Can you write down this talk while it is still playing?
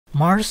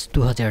March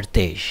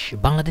 2023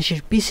 বাংলাদেশের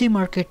পিসি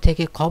market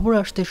থেকে খবর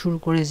আসতে শুরু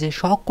করে যে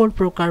সকল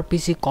প্রকার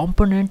পিসি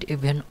কম্পোনেন্ট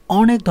ইভেন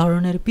অনেক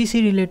ধরনের পিসি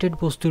রিলেটেড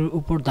বস্তুর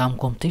উপর দাম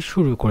কমতে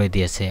শুরু করে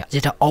দিয়েছে,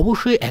 যেটা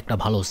অবশ্যই একটা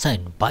ভালো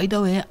সাইন। বাই দ্য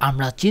ওয়ে,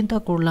 আমরা চিন্তা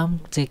করলাম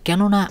যে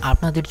কেননা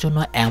আপনাদের জন্য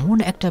এমন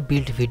একটা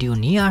বিল্ড ভিডিও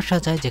নিয়ে আসা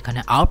যায় যেখানে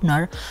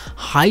আপনার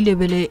হাই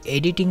লেভেলে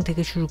এডিটিং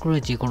থেকে শুরু করে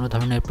যে কোনো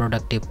ধরনের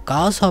প্রোডাক্টিভ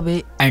কাজ হবে।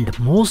 অ্যান্ড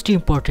মোস্ট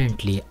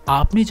ইম্পর্টেন্টলি,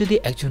 আপনি যদি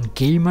একজন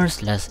গেমার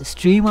স্ল্যাশ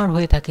স্ট্রিমার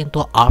হয়ে থাকেন তো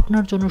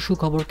আপনার জন্য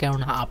সুখবর,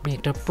 কেননা আপনি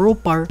একটা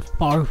প্রপার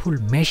পাওয়ারফুল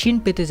মেশিন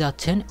পেতে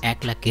যাচ্ছেন 1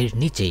 লাখের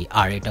নিচেই।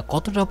 আর এটা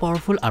কতটা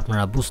পাওয়ারফুল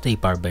আপনারা বুঝতেই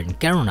পারবেন,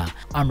 কেননা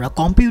আমরা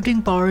কম্পিউটিং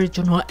পাওয়ারের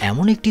জন্য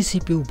এমন একটি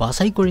সিপিইউ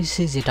বাছাই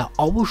করেছি যেটা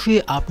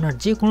অবশ্যই আপনার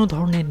যে কোনো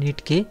ধরনের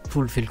নিডকে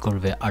ফুলফিল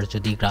করবে। আর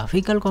যদি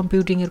গ্রাফিক্যাল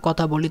কম্পিউটিং এর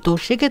কথা বলি তো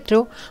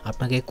সেক্ষেত্রেও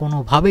আপনাকে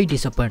কোনোভাবেই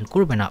ডিসঅ্যাপয়েন্ট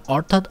করবে না।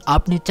 অর্থাৎ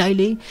আপনি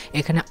চাইলেই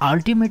এখানে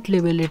আলটিমেট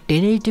লেভেলের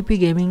 1080p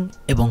গেমিং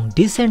এবং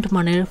ডিসেন্ট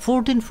মানের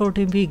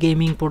 1440p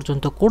গেমিং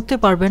পর্যন্ত করতে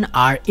পারবেন,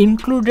 আর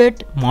ইনক্লুডেড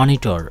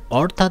মনিটর।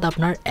 অর্থাৎ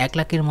আপনার 1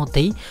 লাখের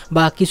মধ্যেই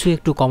বা কিছু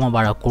একটু কমা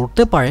বাড়া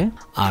করতে পারে।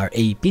 আর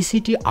এই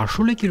পিসিটি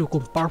আসলে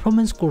কিরকম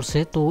পারফরমেন্স করছে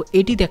তো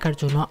এটি দেখার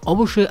জন্য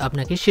অবশ্যই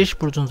আপনাকে শেষ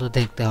পর্যন্ত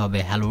দেখতে হবে।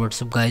 Hello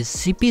WhatsApp guys,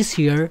 CP's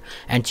here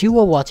and you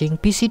are watching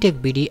PC Tech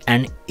BD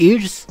and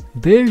it's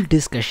build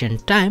discussion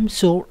time,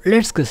 so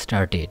let's get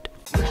started.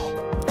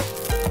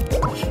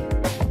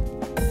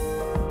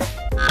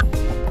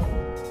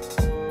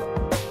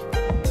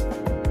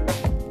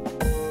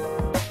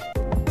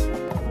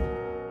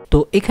 তো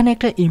এখানে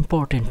একটা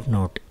ইম্পর্টেন্ট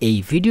নোট, এই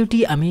ভিডিওটি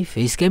আমি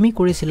ফেস ক্যামই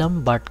করেছিলাম,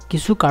 বাট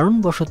কিছু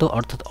কারণবশত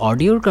অর্থাৎ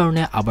অডিওর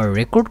কারণে আবার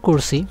রেকর্ড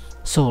করছি।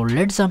 সো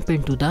লেটস জাম্প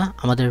ইনটু দা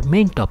আমাদের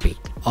মেইন টপিক।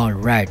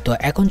 অলরাইট, তো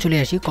এখন চলে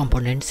আসি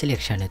কম্পোনেন্ট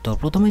সিলেকশনে। তো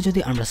প্রথমে যদি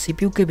আমরা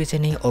সিপিইউকে বেছে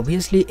নিই,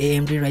 অবভিয়াসলি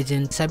AMD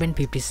Ryzen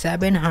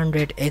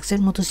 750-700X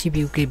এর মতো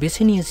সিপিইউকে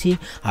বেছে নিয়েছি।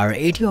 আর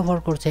এটি অফার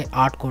করছে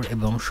 8 কোর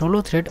এবং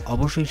 16 থ্রেড,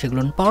 অবশ্যই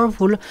সেগুলো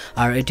পাওয়ারফুল।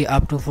 আর এটি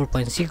আপ টু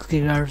 4.6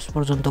 GHz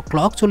পর্যন্ত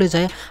ক্লক চলে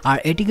যায়। আর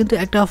এটি কিন্তু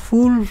একটা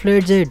ফুল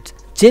ফ্লেজড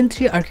Gen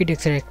 3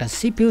 আর্কিটেকচারের একটা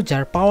সিপিইউ,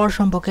 যার পাওয়ার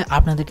সম্পর্কে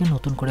আপনাদেরকে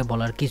নতুন করে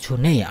বলার কিছু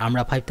নেই,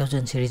 আমরা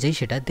 5000 সিরিজেই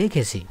সেটা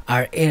দেখেছি।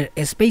 আর এর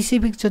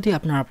স্পেসিফিক যদি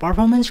আপনারা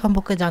পারফরমেন্স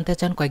সম্পর্কে জানতে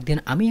চান, কয়েকদিন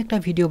আমি একটা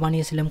ভিডিও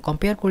বানিয়েছিলাম,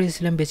 কম্পেয়ার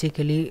করেছিলাম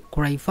বেসিক্যালি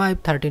Core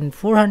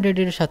i5-13400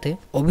 এর সাথে।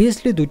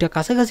 অবভিয়াসলি দুইটা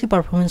কাছাকাছি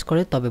পারফরমেন্স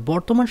করে, তবে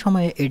বর্তমান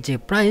সময়ে এর যে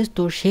প্রাইস,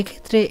 তো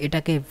সেক্ষেত্রে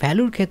এটাকে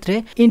ভ্যালুর ক্ষেত্রে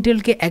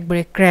ইন্টেলকে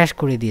একবারে ক্র্যাশ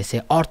করে দিয়েছে।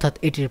 অর্থাৎ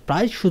এটির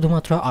প্রাইস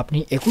শুধুমাত্র আপনি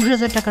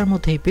 21000 টাকার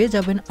মধ্যেই পেয়ে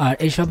যাবেন। আর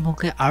এই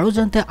সম্পর্কে আরও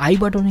জানতে আই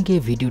বাটনে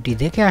গিয়ে ভিডিওটি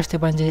দেখে আসতে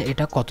পারেন যে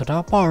এটা কতটা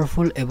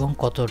পাওয়ারফুল এবং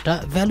কতটা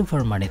ভ্যালু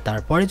ফর মানি।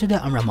 তারপরে যদি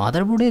আমরা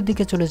মাদারবোর্ডের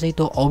দিকে চলে যাই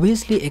তো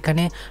অবভিয়াসলি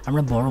এখানে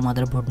আমরা বড়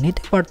মাদারবোর্ড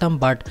নিতে পারতাম,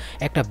 বাট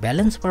একটা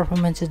ব্যালেন্স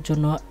পারফরমেন্সের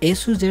জন্য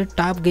এসুসের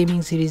টাফ গেমিং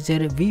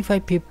সিরিজের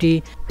V550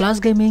 প্লাস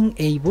গেমিং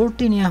এই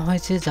বোর্ডটি নেওয়া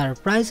হয়েছে, যার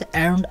প্রাইস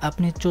অ্যারাউন্ড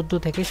আপনি 14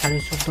 থেকে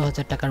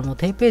 14.5 টাকার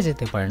মধ্যে পেয়ে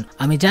যেতে পারেন।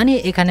 আমি জানি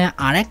এখানে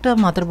আর একটা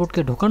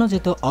মাদারবোর্ডকে ঢোকানো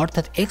যেত,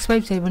 অর্থাৎ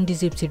X570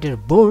 চিপসেটের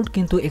বোর্ড,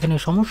 কিন্তু এখানে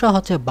সমস্যা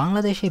হচ্ছে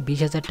বাংলাদেশে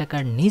 20,000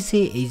 টাকার নিচে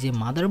এই যে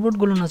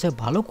মাদারবোর্ডগুলো আছে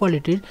ভালো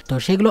কোয়ালিটির, তো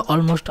সেগুলো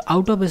অলমোস্ট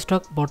আউট অফ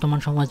স্টক বর্তমান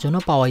সময়ের জন্য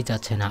পাওয়াই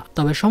যাচ্ছে না।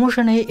 তবে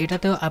সমস্যা নেই,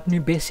 এটাতেও আপনি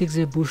বেসিক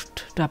যে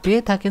বুস্টটা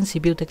পেয়ে থাকেন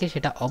সিপিইউ থেকে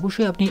সেটা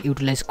অবশ্যই আপনি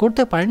ইউটিলাইজ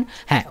করতে পারেন।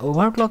 হ্যাঁ,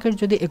 ওভারক্লকের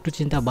যদি একটু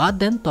চিন্তা বাদ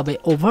দেন, তবে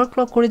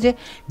ওভারক্লক করে যে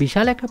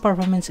বিশাল একটা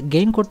পারফরমেন্স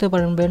গেইন করতে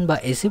পারবেন বা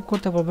অ্যাচিভ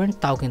করতে পারবেন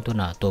তাও কিন্তু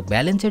না। তো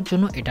ব্যালেন্সের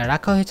জন্য এটা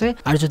রাখা হয়েছে।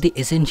 আর যদি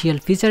এসেনশিয়াল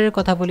ফিচারের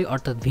কথা বলি,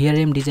 অর্থাৎ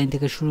VRM ডিজাইন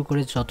থেকে শুরু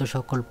করে যত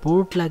সকল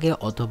পোর্ট লাগে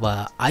অথবা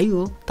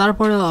আইও,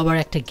 তারপরেও আবার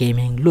একটা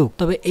গেমিং লুক,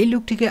 তবে এই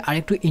লুকটিকে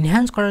আরেকটু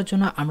ইনহ্যান্স করার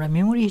জন্য আমরা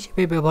মেমোরি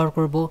হিসেবে ব্যবহার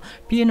করব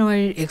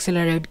PNY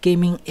accelerate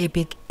gaming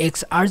epic X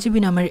ARGB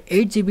নামের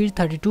 8GB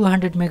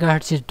 3200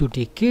 MHz এর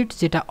দুটি কিট,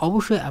 যেটা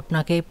অবশ্যই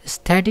আপনাকে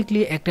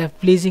স্ট্যাটিকলি একটা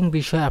প্লিজিং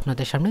বিষয়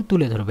আপনাদের সামনে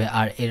তুলে ধরবে।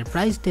 আর এর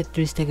প্রাইস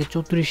 33 থেকে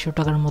 3400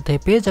 টাকার মধ্যে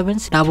পেয়ে যাবেন,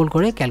 ডাবল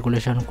করে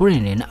ক্যালকুলেশন করে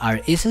নিন। আর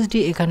SSD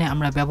এখানে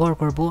আমরা ব্যবহার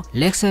করব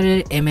লেক্সারের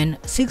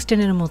MN610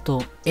 এর মতো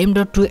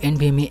M.2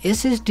 NVMe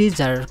SSD,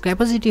 যার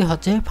ক্যাপাসিটি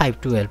হচ্ছে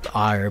 512।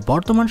 আর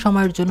বর্তমান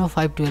সময়ের জন্য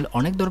 512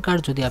 অনেক দরকার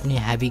যদি আপনি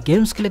হ্যাভি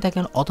গেমস খেলে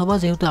থাকেন, অথবা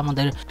যেহেতু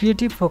আমাদের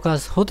ক্রিয়েটিভ ফোকাস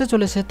হতে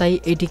চলেছে তাই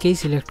এটিকেই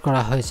সিলেক্ট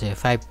করা হয়েছে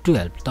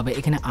 512। তবে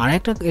এখানে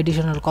আরেকটা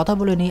এডিশনাল কথা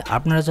বলে নিই,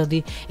 আপনারা যদি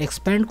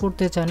এক্সপ্যান্ড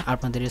করতে চান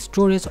আপনাদের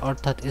স্টোরেজ,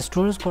 অর্থাৎ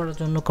স্টোরেজ করার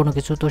জন্য কোনো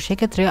কিছু, তো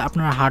সেক্ষেত্রে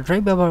আপনারা হার্ড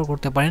ড্রাইভ ব্যবহার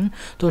করতে পারেন,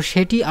 তো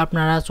সেটি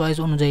আপনারা চয়েস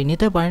অনুযায়ী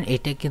নিতে পারেন,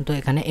 এটা কিন্তু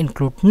এখানে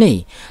ইনক্লুড নেই।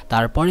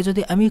 তারপরে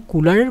যদি আমি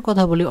কুলারের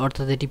কথা বলি,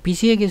 অর্থাৎ এটি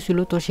পিছিয়ে গেছিল,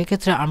 তো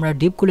সেক্ষেত্রে আমরা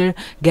ডিপকুলের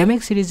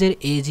গ্যামেক্স সিরিজের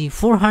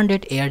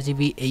AG400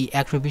 ARGB এই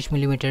 120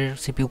 mm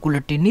সিপিইউ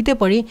কুলারটি নিতে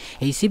পারি।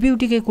 এই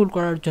সিপিইউটিকে কুল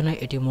করার জন্য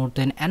এটি মোর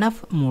দেন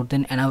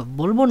এনাফ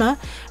বলবো না,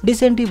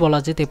 ডিসেন্টই বলা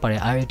যেতে পারে।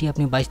 আর এটি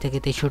আপনি 22 থেকে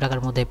 2300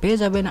 টাকার মধ্যে পেয়ে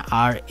যাবেন।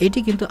 আর এটি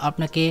কিন্তু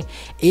আপনাকে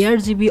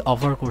ARGB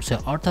অফার করছে,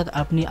 অর্থাৎ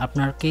আপনি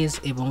আপনার কেস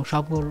এবং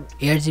সকল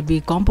ARGB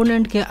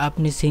কম্পোনেন্টকে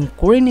আপনি সিঙ্ক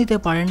করে নিতে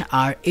পারেন।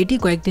 আর এটি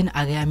কয়েকদিন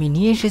আগে আমি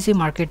নিয়ে এসেছি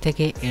মার্কেট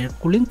থেকে, এর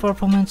কুলিং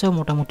পারফরমেন্সও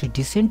মোটামুটি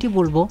ডিসেন্টই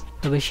বলবো,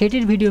 তবে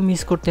সেটির ভিডিও মিস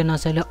মিস করতে না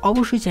চাইলে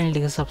অবশ্যই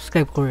চ্যানেলটিকে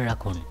সাবস্ক্রাইব করে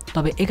রাখুন।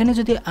 তবে এখানে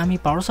যদি আমি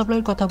পাওয়ার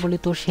সাপ্লাইয়ের কথা বলি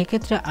তো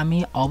সেক্ষেত্রে আমি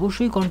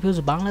অবশ্যই কনফিউজ,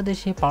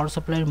 বাংলাদেশে পাওয়ার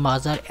সাপ্লাইয়ের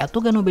বাজার এত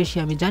কেন বেশি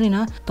আমি জানি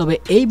না। তবে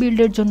এই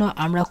বিল্ডের জন্য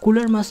আমরা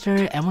কুলার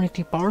মাস্টারের এমন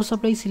একটি পাওয়ার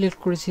সাপ্লাই সিলেক্ট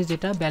করেছি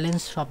যেটা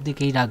ব্যালেন্স সব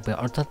দিকেই রাখবে,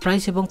 অর্থাৎ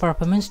প্রাইস এবং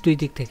পারফরমেন্স দুই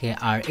দিক থেকে।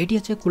 আর এটি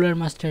হচ্ছে কুলার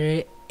মাস্টারের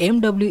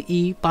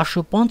MWE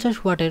 550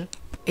 ওয়াটের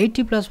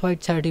 80+ হোয়াইট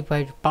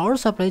সার্টিফাইড পাওয়ার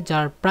সাপ্লাই,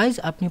 যার প্রাইস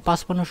আপনি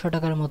 5500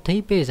 টাকার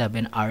মধ্যেই পেয়ে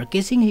যাবেন। আর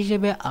কেসিং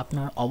হিসেবে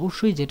আপনার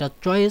অবশ্যই যেটা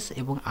চয়েস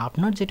এবং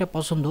আপনার যেটা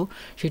পছন্দ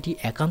সেটি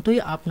একান্তই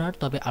আপনার।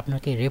 তবে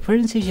আপনাকে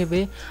রেফারেন্স হিসেবে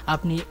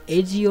আপনি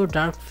AGO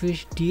ডার্কফিশ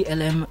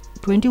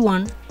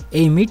DLM21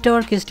 এই মিড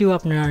টাওয়ার কেসটিও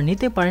আপনারা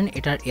নিতে পারেন।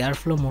 এটার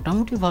এয়ারফ্লো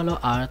মোটামুটি ভালো,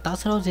 আর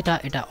তাছাড়াও যেটা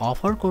এটা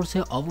অফার করছে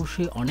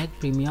অবশ্যই অনেক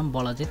প্রিমিয়াম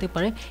বলা যেতে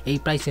পারে এই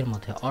প্রাইসের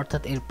মধ্যে,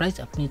 অর্থাৎ এর প্রাইস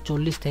আপনি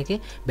 40 থেকে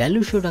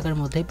 4200 টাকার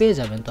মধ্যে পেয়ে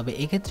যাবেন। তবে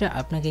এক্ষেত্রে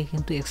আপনাকে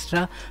কিন্তু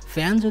এক্সট্রা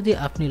ফ্যান যদি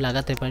আপনি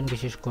লাগাতে পারেন,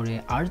 বিশেষ করে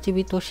RGB,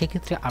 তো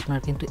সেক্ষেত্রে আপনার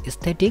কিন্তু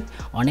এস্থেটিক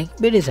অনেক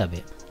বেড়ে যাবে।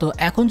 তো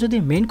এখন যদি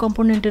মেইন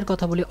কম্পোনেন্টের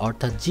কথা বলি,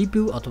 অর্থাৎ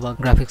GPU অথবা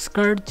গ্রাফিক্স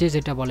কার্ড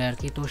যেটা বলে আর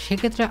কি, তো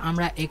সেক্ষেত্রে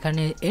আমরা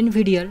এখানে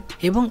Nvidia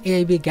এবং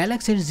AIB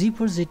গ্যালাক্সির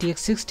GeForce GTX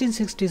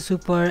 1660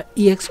 Super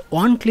EX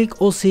 1 Click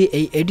OC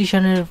এই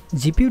এডিশনের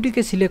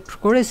GPUটিকে সিলেক্ট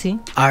করেছি।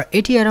 আর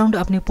এটি অ্যারাউন্ড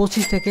আপনি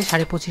 25 থেকে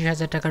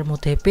 25,500 টাকার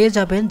মধ্যে পেয়ে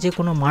যাবেন, যে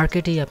কোনো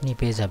মার্কেটেই আপনি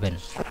পেয়ে যাবেন।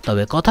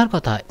 তবে কথার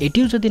কথা,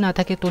 এটিও যদি না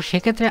থাকে তো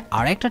সেক্ষেত্রে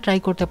আরেকটা ট্রাই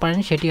করতে পারেন,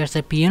 সেটি আসছে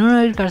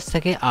পিয়ানোর কাছ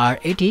থেকে। আর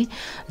এটি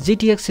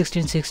GTX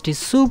 1660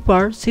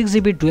 Super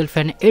 6GB dual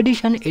fan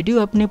addition, এটিও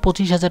আপনি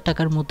 25,000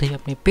 টাকার মধ্যেই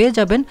আপনি পেয়ে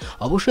যাবেন।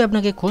 অবশ্যই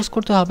আপনাকে খোঁজ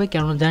করতে হবে,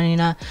 কেন জানি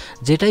না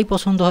যেটাই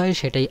পছন্দ হয়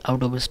সেটাই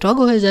আউট অফ স্টক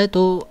হয়ে যায়,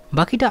 তো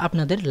বাকিটা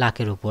আপনাদের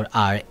লাকের উপর।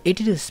 আর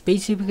এটির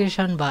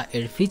স্পেসিফিকেশন বা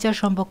এর ফিচার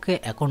সম্পর্কে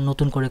এখন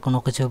নতুন করে কোনো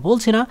কিছু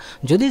বলছি না,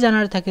 যদি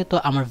জানার থাকে তো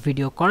আমার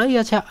ভিডিও করাই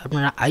আছে,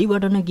 আপনারা আই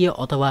বাটনে গিয়ে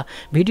অথবা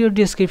ভিডিওর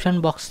ডিসক্রিপশন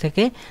বক্স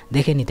থেকে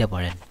দেখে নিতে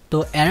পারেন। তো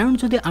অ্যারাউন্ড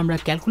যদি আমরা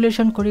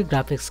ক্যালকুলেশন করি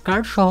গ্রাফিক্স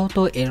কার্ড সহ,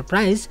 তো এর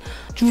প্রাইস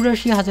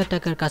 84,000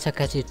 টাকার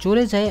কাছাকাছি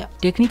চলে যায়।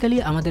 টেকনিক্যালি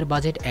আমাদের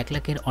বাজেট 1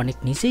 লাখের অনেক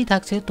নিচেই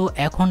থাকছে। তো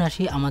এখন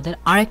আসি আমাদের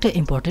আরেকটা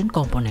ইম্পর্টেন্ট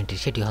কম্পোনেন্টে,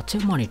 সেটি হচ্ছে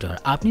মনিটর।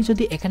 আপনি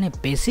যদি এখানে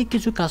বেসিক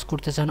কিছু কাজ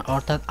করতে চান,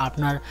 অর্থাৎ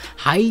আপনার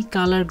হাই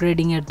কালার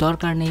গ্রেডিংয়ের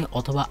দরকার নেই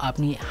অথবা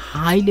আপনি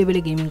হাই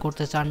লেভেলে গেমিং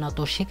করতে চান না,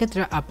 তো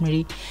সেক্ষেত্রে আপনি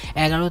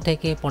 11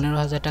 থেকে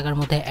 15,000 টাকার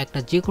মধ্যে একটা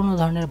যে কোনো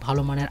ধরনের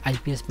ভালো মানের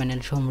IPS প্যানেল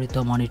সমৃদ্ধ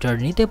মনিটর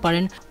নিতে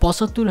পারেন।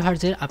 75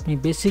 হার্জের আপনি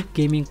বেসিক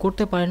গেমিং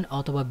করতে পারেন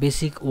অথবা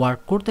বেসিক ওয়ার্ক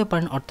করতে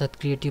পারেন, অর্থাৎ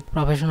ক্রিয়েটিভ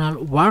প্রফেশনাল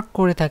ওয়ার্ক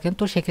করে থাকেন,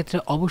 তো সেক্ষেত্রে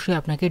অবশ্যই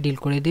আপনাকে ডিল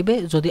করে দিবে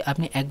যদি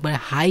আপনি একবারে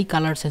হাই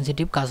কালার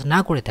সেন্সিটিভ কাজ না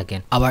করে থাকেন।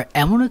 আবার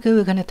এমনও কেউ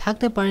এখানে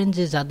থাকতে পারেন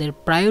যে যাদের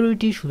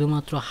প্রায়োরিটি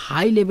শুধুমাত্র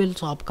হাই লেভেল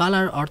সব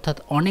কালার, অর্থাৎ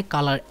অনেক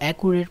কালার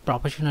অ্যাকুরেট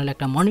প্রফেশনাল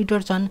একটা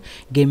মনিটর চান,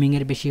 গেমিং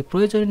এর বেশি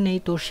প্রয়োজন নেই,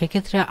 তো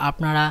সেক্ষেত্রে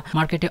আপনারা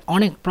মার্কেটে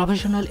অনেক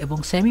প্রফেশনাল এবং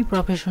সেমি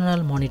প্রফেশনাল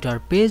মনিটর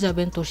পেয়ে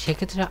যাবেন। তো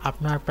সেক্ষেত্রে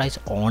আপনার প্রাইস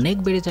অনেক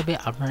বেড়ে যাবে।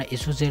 আপনারা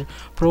এসুসের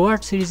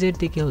প্রোয়ার্ড সিরিজের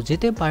দিকেও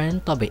যেতে পারেন।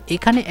 তবে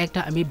এখানে একটা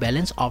আমি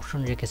ব্যালেন্স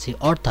অপশন রেখেছি,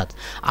 অর্থাৎ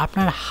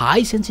আপনার হাই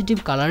সেন্সিটিভ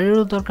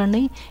কালারেরও দরকার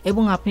নেই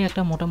এবং আপনি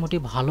একটা মোটামুটি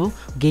ভালো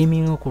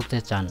গেমিংও করতে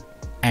চান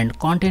অ্যান্ড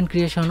কন্টেন্ট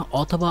ক্রিয়েশন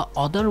অথবা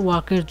আদার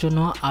ওয়ার্কের জন্য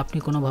আপনি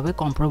কোনোভাবে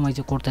কম্প্রোমাইজ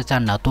করতে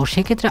চান না, তো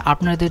সেক্ষেত্রে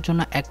আপনাদের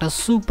জন্য একটা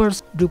সুপার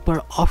ডুপার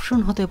অপশন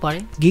হতে পারে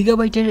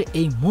গিগাবাইটের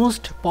এই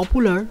মোস্ট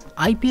পপুলার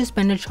IPS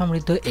প্যানেল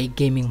সমৃদ্ধ এই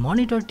গেমিং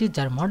মনিটরটি,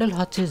 যার মডেল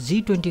হচ্ছে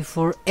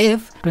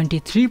G24F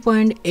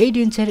 23.8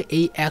 ইঞ্চের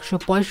এই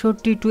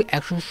 165 to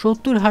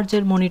 170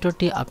 হার্জের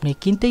মনিটরটি আপনি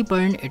কিনতেই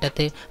পারেন।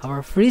 এটাতে আবার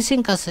ফ্রি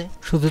সিঙ্ক আছে।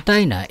 শুধু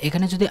তাই না,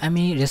 এখানে যদি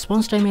আমি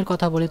রেসপন্স টাইমের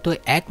কথা বলি তো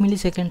 1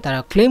 মিলিসেকেন্ড তারা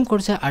ক্লেম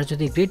করছে, আর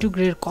যদি গ্রে টু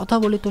গ্রের কথা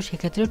বলি তো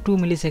সেক্ষেত্রে 2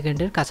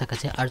 মিলিসেকেন্ডের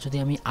কাছাকাছি। আর যদি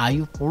আমি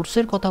IO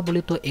পোর্টসের কথা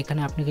বলি তো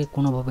এখানে আপনাকে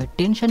কোনোভাবে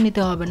টেনশন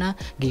নিতে হবে না,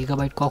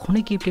 গিগাবাইট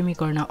কখনোই কিপটেমি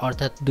করে না,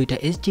 অর্থাৎ দুইটা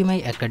HDMI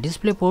একটা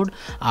ডিসপ্লে পোর্ট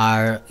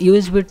আর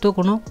USB-র তো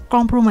কোনো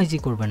কম্প্রোমাইজই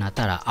করবে না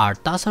তারা। আর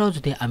তাছাড়াও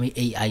যদি আমি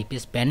এই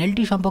IPS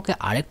প্যানেলটি সম্পর্কে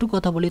আরেকটু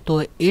কথা বলি তো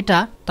এটা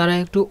তারা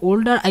একটু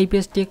ওল্ডার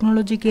IPS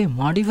টেকনোলজিকে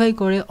মডিফাই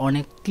করে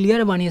অনেক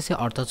ক্লিয়ার বানিয়েছে,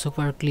 অর্থাৎ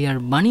সুপার ক্লিয়ার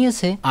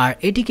বানিয়েছে। আর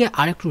এটিকে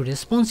আরেকটু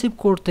রেসপন্সিভ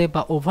করতে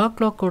বা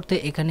ওভারক্লক করতে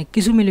এখানে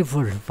কিছু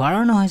মিলিভোল্ট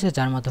বাড়ানো হয়েছে,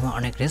 যার মাধ্যমে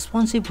অনেক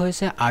রেসপন্সিভ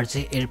হয়েছে। আর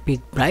যে এর পিক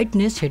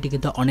ব্রাইটনেস সেটি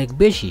কিন্তু অনেক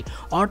বেশি,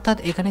 অর্থাৎ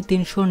এখানে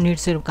 300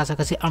 নিটসের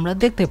কাছাকাছি আমরা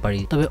দেখতে পারি।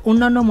 তবে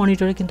অন্যান্য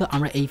মনিটরে কিন্তু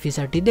আমরা এই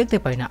ফিচারটি দেখতে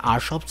পাই না। আর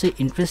সবচেয়ে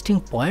ইন্টারেস্টিং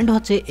পয়েন্ট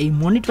হচ্ছে এই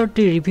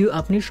মনিটরটির রিভিউ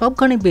আপনি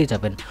সবখানে পেয়ে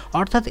যাবেন,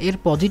 অর্থাৎ এর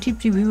পজিটিভ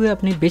রিভিউ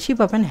আপনি বেশি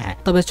পাবেন। হ্যাঁ,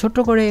 তবে ছোট্ট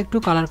করে একটু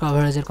কালার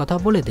কভারেজের কথা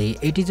বলে দেই।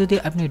 এটি যদি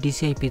আপনি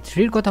DCI-P3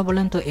 এর কথা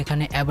বলেন তো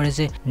এখানে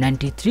অ্যাভারেজে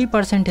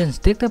 93%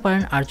 দেখতে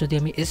পারেন। আর যদি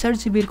আমি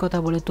sRGB এর কথা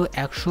বলি তো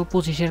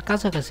 125 এর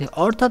কাছাকাছি,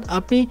 অর্থাৎ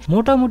আপনি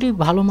মোটামুটি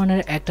ভালো মানের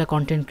পরিমাণের একটা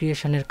কন্টেন্ট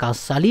ক্রিয়েশনের কাজ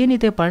চালিয়ে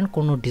নিতে পারেন,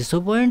 কোনো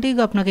ডিসঅ্যাপয়েন্টিং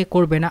আপনাকে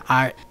করবে না।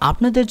 আর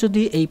আপনাদের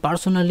যদি এই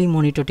পার্সোনালি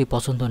মনিটরটি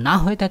পছন্দ না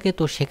হয়ে থাকে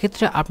তো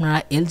সেক্ষেত্রে আপনারা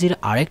এলজির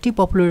আরেকটি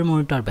পপুলার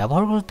মনিটর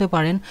ব্যবহার করতে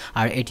পারেন,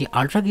 আর এটি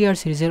আল্ট্রা গিয়ার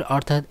সিরিজের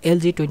অর্থাৎ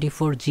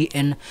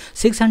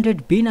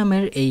LG24GN600B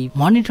নামের এই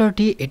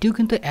মনিটরটি। এটিও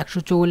কিন্তু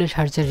 144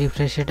 হার্টজের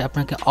রিফ্রেশ রেট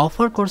আপনাকে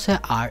অফার করছে,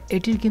 আর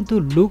এটির কিন্তু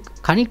লুক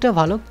খানিকটা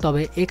ভালো,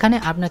 তবে এখানে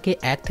আপনাকে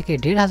 1 থেকে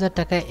 1,500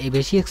 টাকা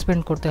বেশি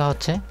এক্সপেন্ড করতে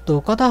হচ্ছে। তো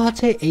কথা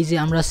হচ্ছে এই যে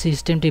আমরা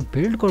সিস্টেমটি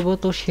বিল্ড করব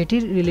তো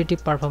সেটির রিলেটিভ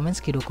পারফরমেন্স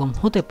কীরকম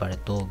হতে পারে,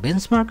 তো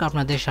বেঞ্চমার্ক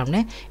আপনাদের সামনে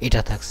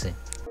এটা থাকছে।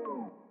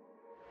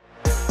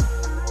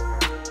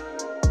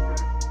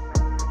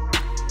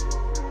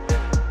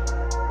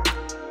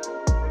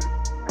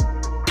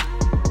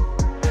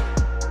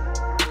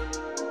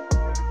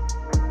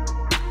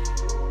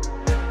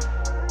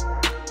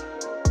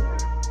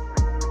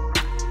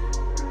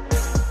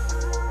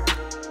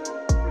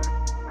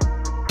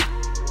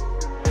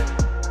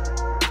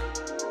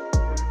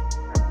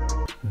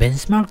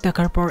 বেঞ্চমার্ক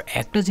দেখার পর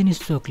একটা জিনিস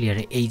তো ক্লিয়ার,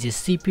 এই যে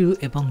সিপিইউ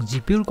এবং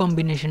জিপিইউর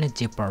কম্বিনেশনের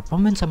যে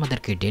পারফরমেন্স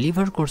আমাদেরকে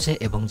ডেলিভার করছে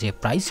এবং যে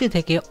প্রাইসে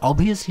থেকে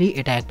অবভিয়াসলি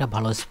এটা একটা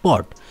ভালো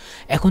স্পট।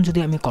 এখন যদি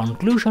আমি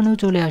কনক্লুশনেও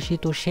চলে আসি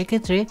তো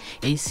সেক্ষেত্রে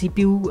এই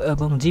সিপিইউ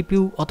এবং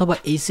জিপিইউ অথবা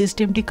এই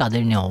সিস্টেমটি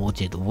কাদের নেওয়া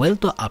উচিত? ওয়েল,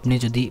 তো আপনি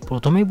যদি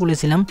প্রথমেই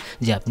বলেছিলাম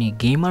যে আপনি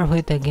গেমার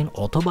হয়ে থাকেন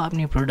অথবা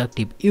আপনি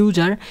প্রোডাক্টিভ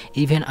ইউজার,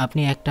 ইভেন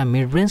আপনি একটা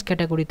মিড রেঞ্জ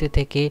ক্যাটাগরিতে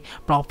থেকে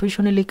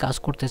প্রফেশনালি কাজ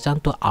করতে চান,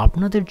 তো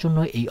আপনাদের জন্য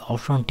এই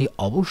অপশনটি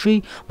অবশ্যই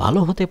ভালো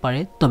হতে পারে।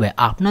 তবে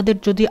আপনাদের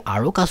যদি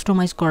আরও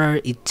কাস্টমাইজ করার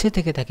ইচ্ছে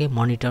থেকে থাকে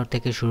মনিটর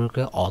থেকে শুরু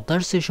করে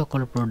আদার্স যে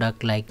সকল প্রোডাক্ট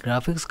লাইক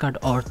গ্রাফিক্স কার্ড,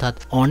 অর্থাৎ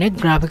অনেক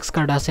গ্রাফিক্স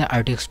কার্ড আছে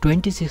RTX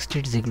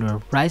 2060 যেগুলোর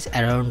প্রাইস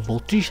অ্যারাউন্ড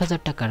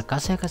 32,000 টাকার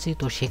কাছাকাছি,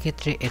 তো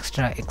সেক্ষেত্রে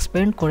এক্সট্রা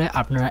এক্সপেন্ড করে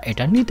আপনারা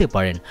এটা নিতে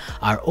পারেন।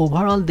 আর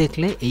ওভারঅল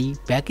দেখলে এই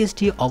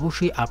প্যাকেজটি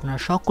অবশ্যই আপনার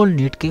সকল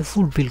নিডকে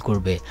ফুলফিল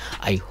করবে।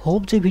 আই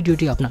হোপ যে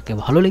ভিডিওটি আপনাকে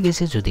ভালো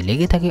লেগেছে, যদি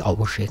লেগে থাকে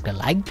অবশ্যই একটা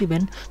লাইক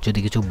দিবেন, যদি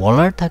কিছু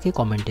বলার থাকে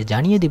কমেন্টে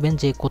জানিয়ে দিবেন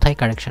যে কোথায়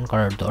কারেকশন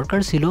করার দরকার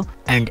ছিল।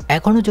 অ্যান্ড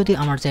এখনও যদি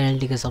আমার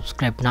চ্যানেলটিকে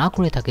সাবস্ক্রাইব না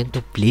করে থাকেন তো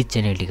প্লিজ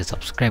চ্যানেলটিকে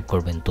সাবস্ক্রাইব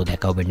করবেন। তো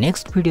দেখা হবে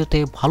নেক্সট ভিডিওতে,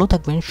 ভালো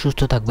থাকবেন, সুস্থ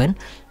থাকবেন,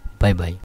 বাই বাই।